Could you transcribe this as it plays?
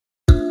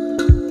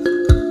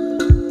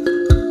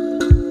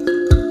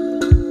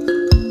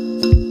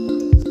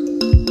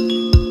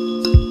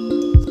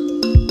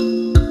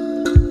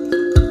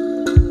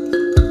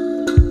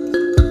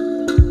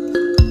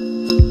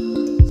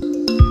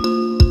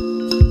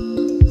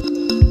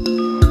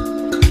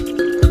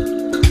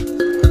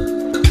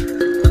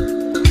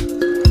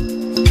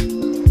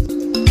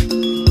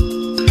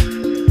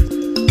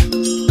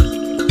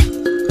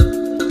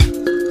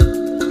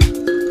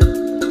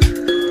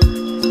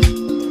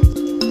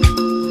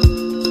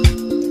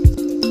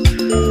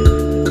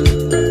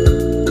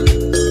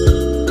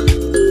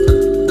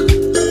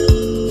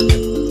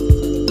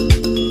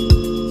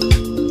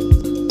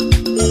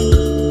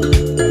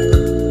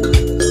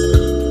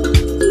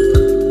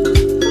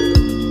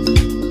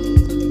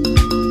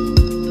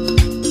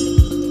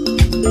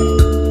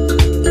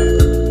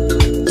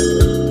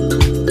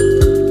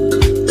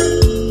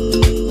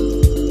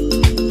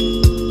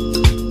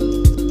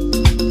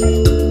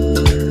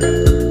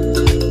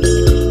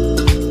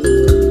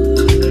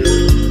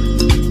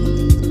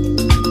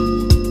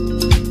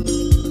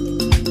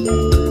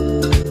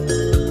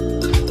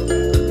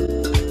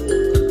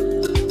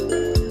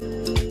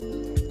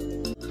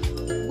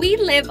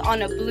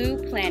on a blue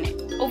planet.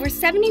 Over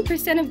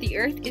 70% of the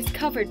Earth is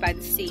covered by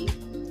the sea.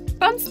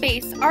 From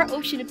space, our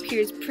ocean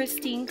appears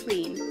pristine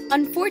clean.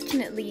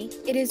 Unfortunately,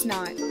 it is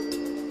not.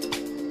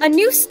 A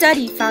new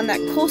study found that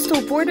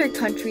coastal border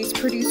countries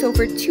produce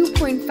over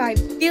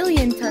 2.5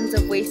 billion tons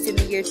of waste in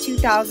the year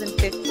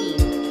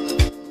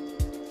 2015.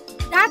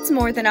 That's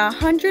more than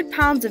 100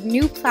 pounds of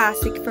new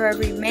plastic for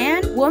every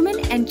man, woman,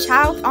 and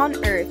child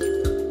on Earth.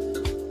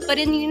 But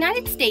in the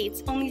United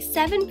States, only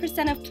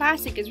 7% of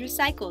plastic is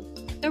recycled.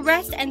 The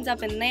rest ends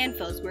up in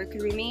landfills where it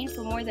could remain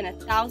for more than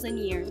 1,000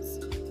 years.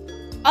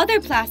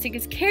 Other plastic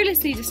is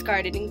carelessly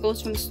discarded and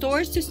goes from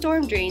stores to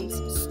storm drains,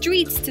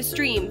 streets to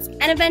streams,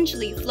 and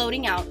eventually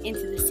floating out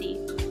into the sea.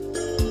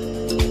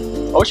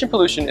 Ocean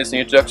pollution is the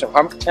introduction of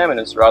harmful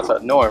contaminants that are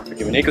outside the norm for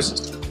human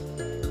ecosystem.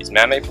 These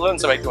man-made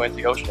pollutants that make their way into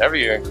the ocean every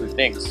year include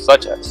things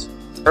such as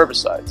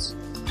herbicides,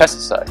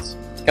 pesticides,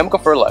 chemical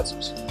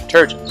fertilizers,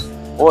 detergents,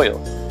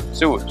 oil,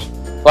 sewage,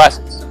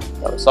 plastics,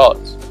 and other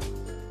solids.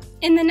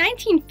 In the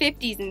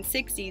 1950s and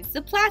 60s,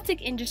 the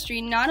plastic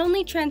industry not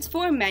only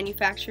transformed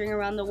manufacturing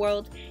around the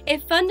world,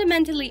 it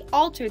fundamentally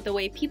altered the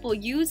way people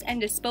use and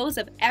dispose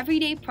of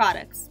everyday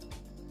products.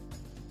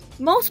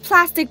 Most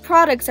plastic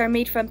products are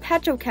made from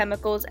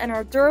petrochemicals and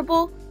are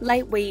durable,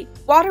 lightweight,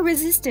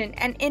 water-resistant,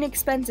 and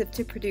inexpensive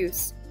to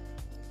produce.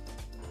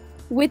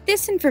 With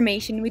this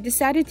information, we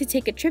decided to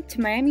take a trip to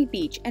Miami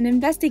Beach and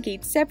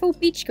investigate several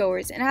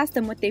beachgoers and ask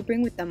them what they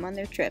bring with them on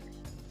their trip.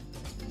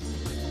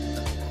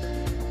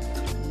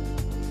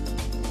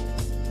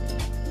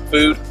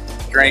 Food,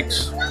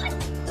 drinks.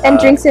 And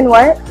drinks in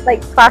what?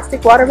 Like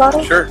plastic water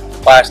bottles? Sure,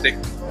 plastic,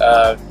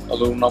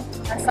 aluminum.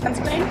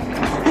 Sunscreen.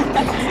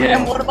 Yeah.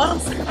 And water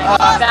bottles.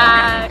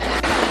 Bags.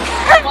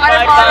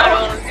 Water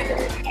bottles.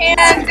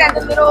 Cans and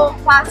the little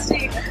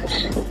plastic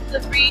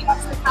debris,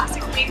 the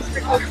plastic waste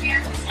for Coke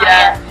cans.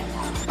 Yeah.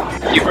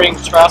 You bring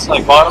trash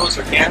like bottles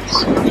or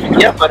cans?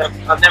 Yeah, but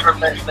I've never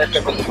left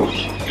them in the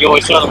bush. You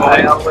always throw them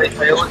away? I always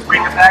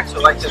bring them back, so I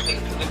like to leave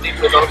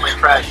with all my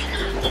trash.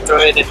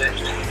 Throw it in the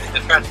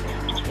trash.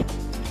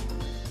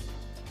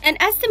 An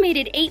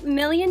estimated 8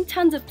 million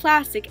tons of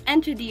plastic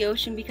entered the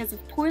ocean because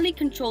of poorly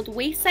controlled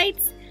waste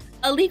sites,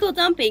 illegal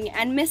dumping,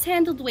 and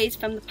mishandled waste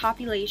from the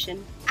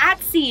population.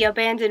 At sea,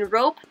 abandoned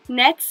rope,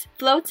 nets,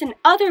 floats, and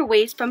other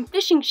waste from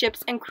fishing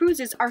ships and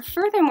cruises are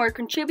furthermore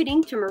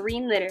contributing to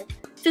marine litter.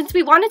 Since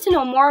we wanted to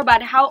know more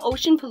about how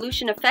ocean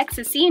pollution affects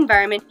the sea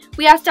environment,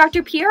 we asked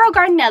Dr. Piero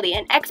Gardinali,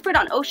 an expert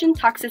on ocean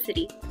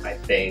toxicity. I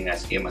think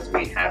as humans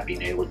we have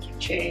been able to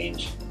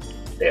change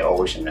the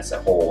ocean as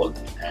a whole,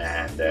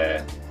 and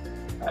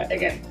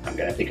again, I'm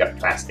going to pick up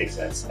plastics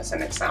as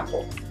an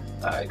example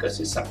because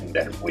it's something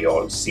that we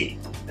all see.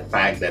 The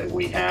fact that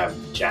we have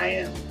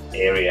giant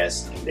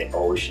areas in the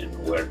ocean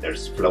where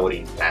there's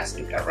floating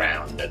plastic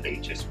around that they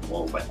just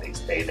move and they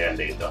stay there and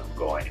they don't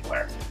go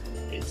anywhere.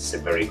 It's a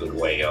very good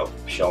way of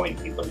showing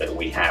people that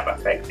we have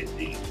affected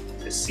the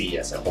sea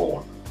as a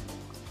whole.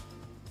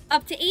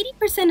 Up to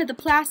 80% of the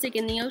plastic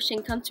in the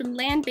ocean comes from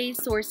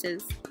land-based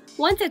sources.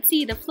 Once at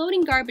sea, the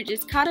floating garbage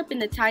is caught up in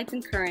the tides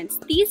and currents.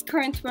 These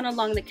currents run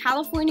along the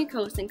California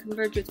coast and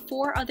converge with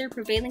 4 other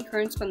prevailing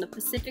currents from the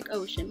Pacific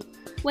Ocean.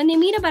 When they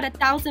meet about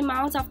 1,000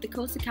 miles off the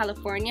coast of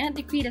California,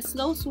 they create a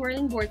slow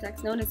swirling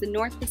vortex known as the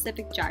North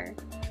Pacific Gyre.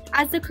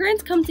 As the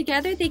currents come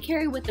together, they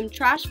carry with them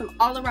trash from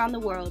all around the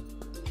world.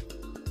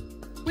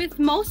 With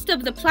most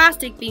of the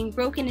plastic being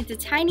broken into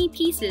tiny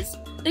pieces,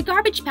 the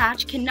garbage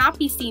patch cannot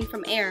be seen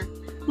from air.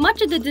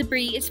 Much of the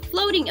debris is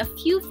floating a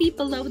few feet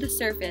below the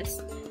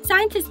surface.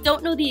 Scientists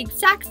don't know the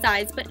exact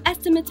size, but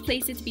estimates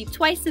place it to be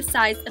twice the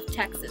size of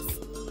Texas.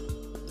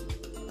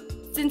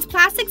 Since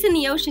plastics in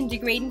the ocean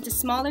degrade into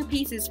smaller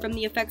pieces from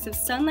the effects of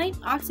sunlight,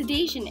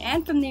 oxidation,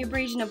 and from the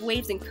abrasion of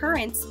waves and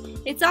currents,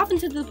 it's often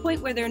to the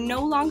point where they're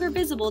no longer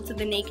visible to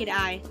the naked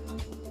eye.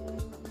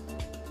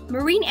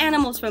 Marine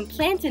animals from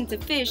plankton to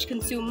fish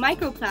consume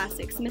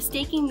microplastics,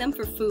 mistaking them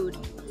for food.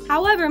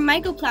 However,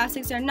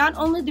 microplastics are not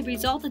only the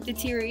result of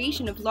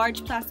deterioration of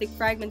large plastic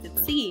fragments at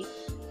sea.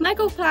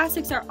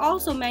 Microplastics are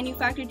also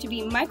manufactured to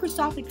be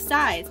microscopic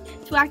size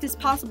to act as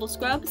possible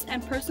scrubs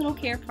and personal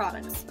care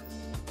products.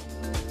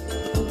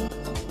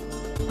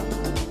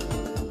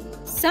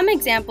 Some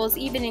examples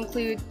even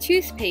include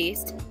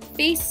toothpaste,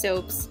 face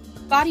soaps,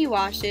 body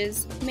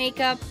washes,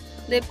 makeup,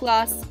 lip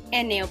gloss,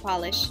 and nail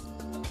polish.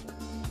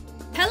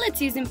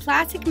 Pellets used in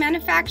plastic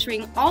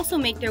manufacturing also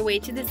make their way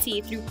to the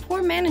sea through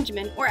poor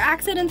management or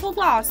accidental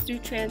loss through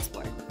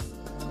transport.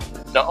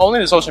 Not only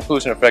does ocean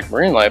pollution affect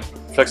marine life,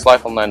 it affects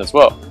life on land as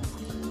well.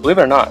 Believe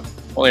it or not,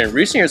 only in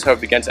recent years have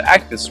we begun to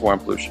act against swarm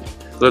pollution,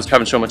 though this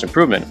haven't shown much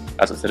improvement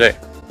as of today.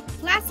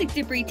 Plastic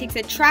debris takes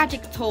a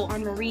tragic toll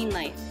on marine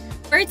life.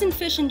 Birds and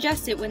fish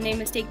ingest it when they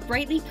mistake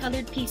brightly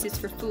colored pieces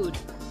for food.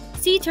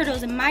 Sea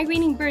turtles and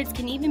migrating birds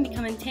can even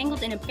become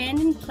entangled in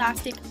abandoned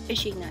plastic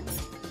fishing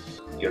nets.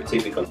 Your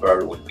typical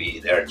bird would be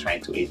there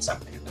trying to eat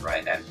something,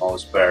 right? And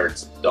most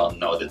birds don't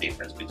know the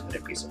difference between a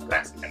piece of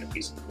plastic and a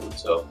piece of food.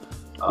 So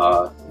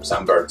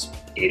some birds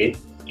eat it,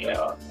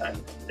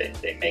 and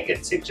they may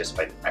get sick just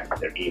by the fact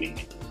that they're eating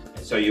it.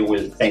 So you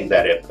will think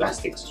that a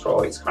plastic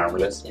straw is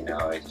harmless, you know,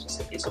 it's just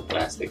a piece of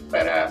plastic,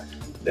 but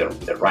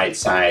the right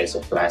size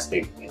of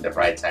plastic in the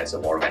right size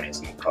of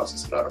organism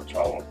causes a lot of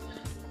trouble.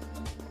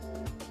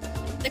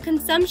 The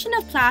consumption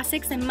of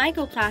plastics and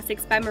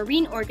microplastics by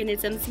marine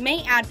organisms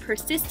may add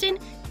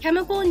persistent,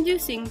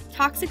 chemical-inducing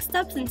toxic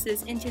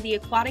substances into the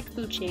aquatic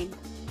food chain.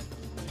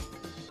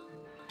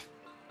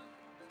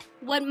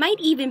 What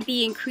might even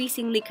be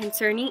increasingly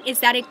concerning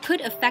is that it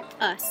could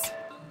affect us.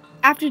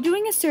 After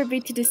doing a survey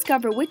to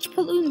discover which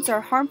pollutants are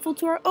harmful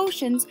to our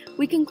oceans,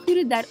 we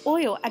concluded that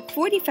oil at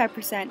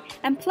 45%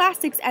 and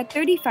plastics at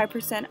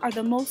 35% are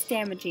the most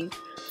damaging,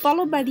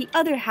 followed by the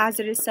other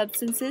hazardous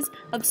substances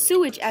of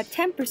sewage at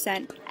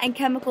 10% and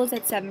chemicals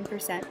at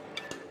 7%.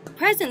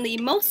 Presently,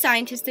 most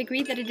scientists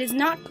agree that it is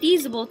not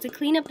feasible to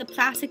clean up the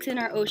plastics in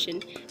our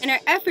ocean, and our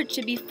efforts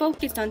should be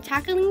focused on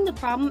tackling the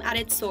problem at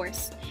its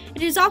source.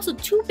 It is also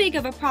too big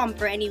of a problem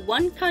for any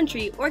one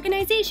country,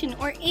 organization,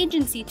 or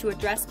agency to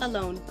address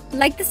alone.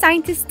 Like the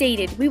scientists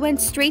stated, we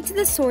went straight to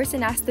the source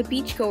and asked the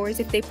beachgoers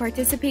if they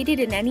participated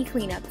in any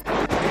cleanup.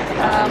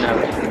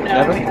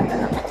 Never.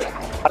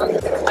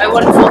 I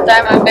work full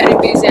time, I'm very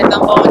busy, I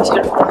don't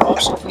volunteer for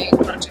ocean cleaning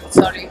project,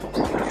 sorry.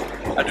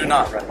 I do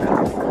not right now.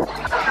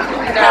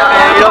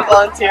 No, you don't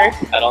volunteer?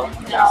 At all?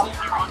 No.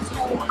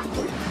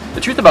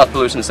 The truth about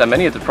pollution is that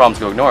many of the problems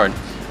go ignored,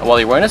 and while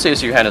the awareness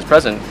issue hand is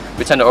present,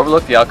 we tend to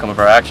overlook the outcome of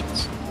our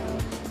actions.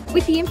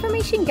 With the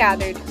information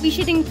gathered, we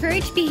should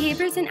encourage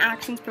behaviors and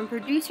actions from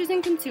producers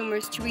and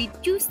consumers to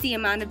reduce the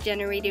amount of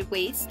generated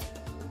waste,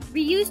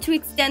 reuse to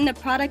extend the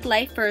product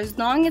life for as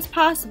long as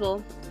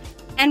possible,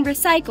 and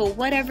recycle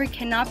whatever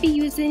cannot be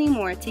used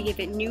anymore to give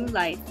it new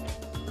life.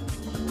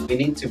 We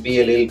need to be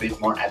a little bit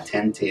more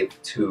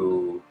attentive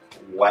to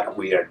what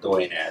we are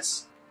doing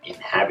as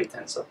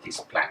inhabitants of this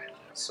planet.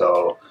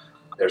 So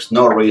there's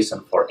no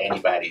reason for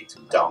anybody to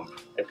dump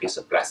a piece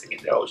of plastic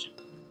in the ocean.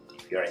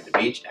 If you're in the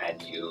beach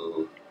and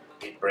you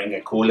bring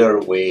a cooler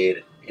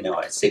with, you know,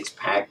 a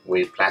 6-pack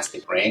with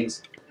plastic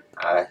rings,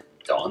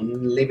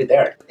 don't leave it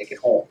there. Take it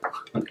home,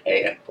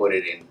 okay, and put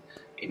it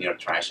in your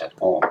trash at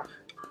home.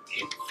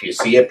 If you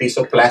see a piece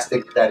of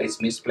plastic that is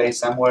misplaced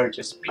somewhere,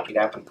 just pick it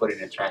up and put it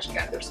in a trash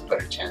can. There's a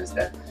better chance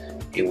that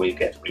it will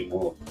get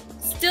removed.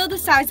 Still, the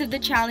size of the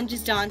challenge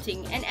is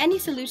daunting, and any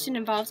solution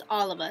involves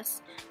all of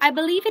us. I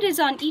believe it is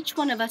on each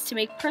one of us to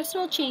make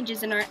personal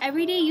changes in our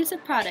everyday use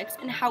of products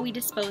and how we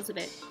dispose of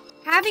it.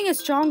 Having a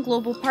strong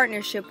global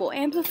partnership will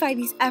amplify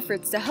these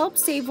efforts to help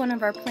save one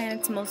of our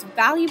planet's most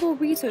valuable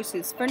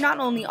resources for not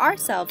only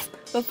ourselves,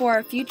 but for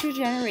our future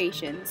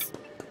generations.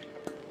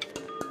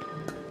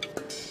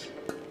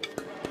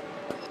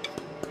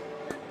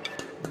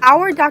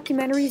 Our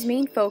documentary's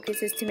main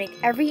focus is to make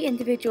every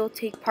individual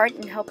take part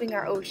in helping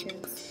our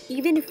oceans,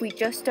 even if we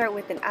just start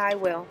with an I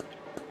will.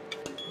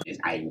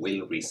 I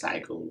will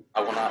recycle. I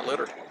will not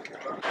litter.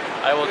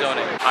 I will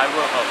donate. I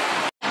will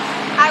help.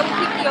 I will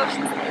keep the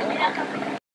oceans clean.